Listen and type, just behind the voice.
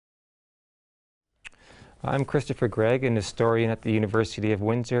I'm Christopher Greig, an historian at the University of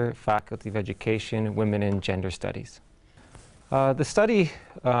Windsor, Faculty of Education, Women and Gender Studies. The study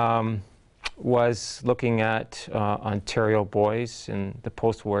was looking at Ontario boys in the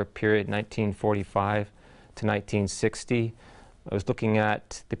post-war period, 1945 to 1960. I was looking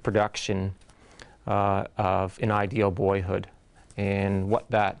at the production of an ideal boyhood and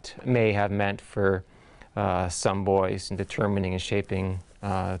what that may have meant for some boys in determining and shaping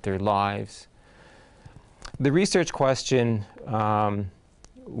their lives. The research question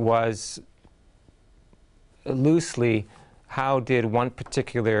was loosely, how did one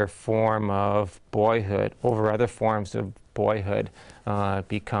particular form of boyhood over other forms of boyhood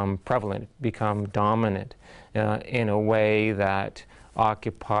become prevalent, become dominant in a way that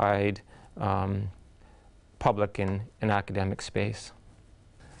occupied public and academic space.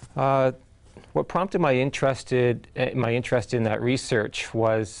 What prompted my interest in that research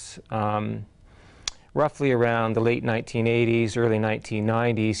was roughly around the late 1980s, early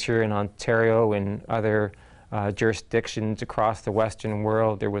 1990s, here in Ontario and other jurisdictions across the Western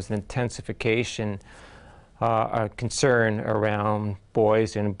world, there was an intensification, a concern around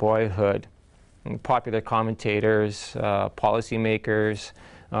boys and boyhood. And popular commentators, policymakers,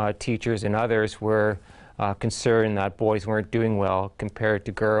 teachers, and others were concerned that boys weren't doing well compared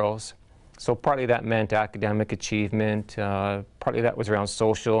to girls. So partly that meant academic achievement, partly that was around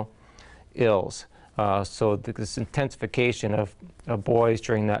social ills. So this intensification of boys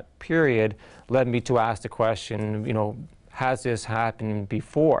during that period led me to ask the question, has this happened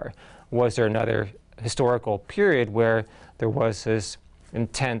before? Was there another historical period where there was this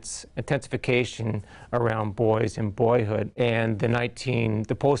intensification around boys and boyhood? And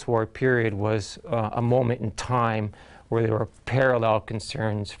the post-war period was a moment in time where there were parallel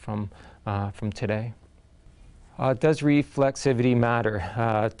concerns from today. Does reflexivity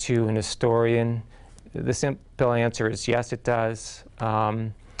matter to an historian? The simple answer is yes, it does.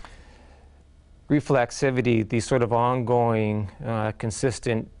 Reflexivity, the sort of ongoing,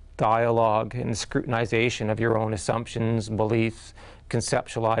 consistent dialogue and scrutinization of your own assumptions, beliefs,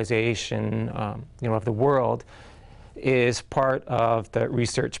 conceptualization, of the world, is part of the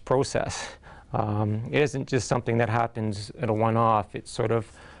research process. It isn't just something that happens at a one-off. It's sort of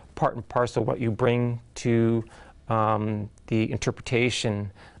part and parcel what you bring to the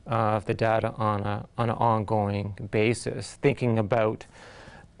interpretation of the data on an ongoing basis, thinking about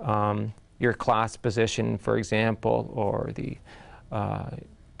your class position, for example, or the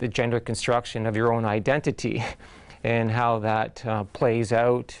gender construction of your own identity and how that plays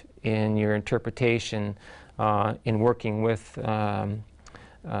out in your interpretation in working with the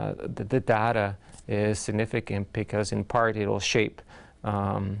data is significant, because in part it'll shape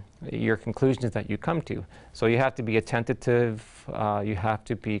your conclusions that you come to. So you have to be attentive, you have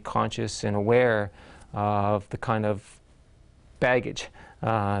to be conscious and aware of the kind of baggage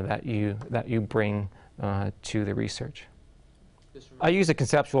that you bring to the research. I use a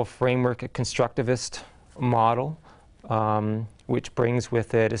conceptual framework, a constructivist model, which brings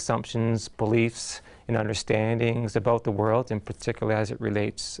with it assumptions, beliefs, and understandings about the world, in particular as it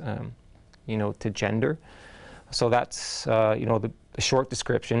relates to gender. So that's the short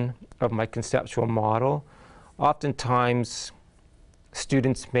description of my conceptual model. Oftentimes,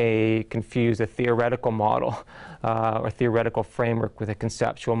 students may confuse a theoretical model or theoretical framework with a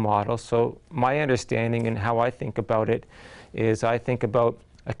conceptual model. So my understanding and how I think about it is I think about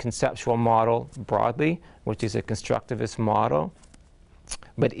a conceptual model broadly, which is a constructivist model.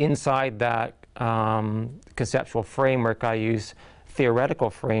 But inside that conceptual framework, I use theoretical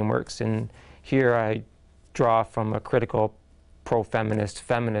frameworks, and here I draw from a critical pro-feminist,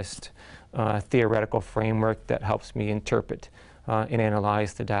 feminist theoretical framework that helps me interpret and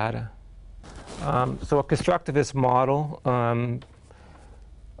analyze the data. So a constructivist model,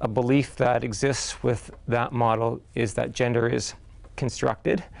 a belief that exists with that model is that gender is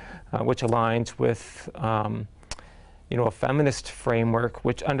constructed, which aligns with a feminist framework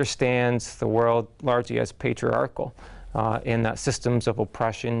which understands the world largely as patriarchal, in that systems of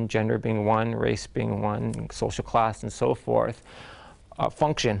oppression, gender being one, race being one, social class and so forth,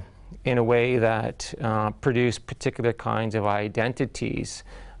 function in a way that produce particular kinds of identities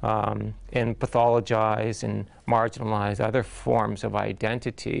and pathologize and marginalize other forms of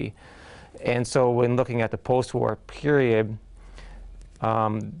identity. And so when looking at the post-war period,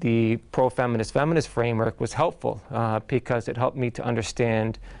 the pro-feminist, feminist framework was helpful because it helped me to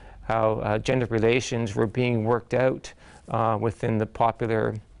understand how gender relations were being worked out within the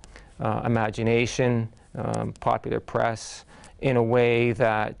popular imagination, popular press, in a way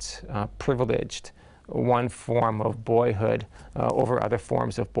that privileged one form of boyhood over other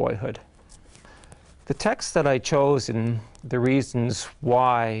forms of boyhood. The text that I chose and the reasons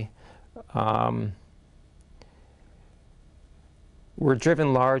why were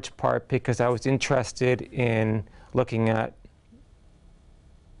driven large part because I was interested in looking at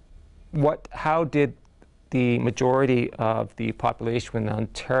how did the majority of the population in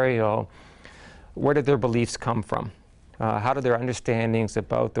Ontario, where did their beliefs come from? How did their understandings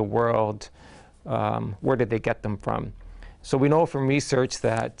about the world, where did they get them from? So we know from research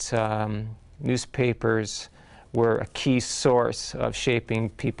that newspapers were a key source of shaping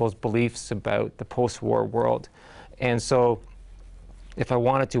people's beliefs about the post-war world. And so if I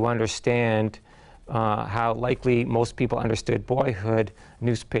wanted to understand how likely most people understood boyhood,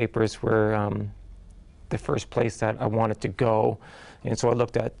 newspapers were the first place that I wanted to go. And so I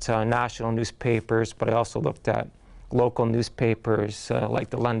looked at national newspapers, but I also looked at local newspapers like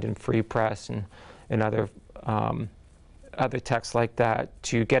the London Free Press and other texts like that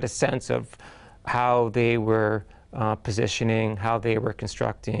to get a sense of how they were positioning, how they were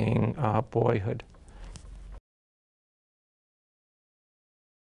constructing boyhood.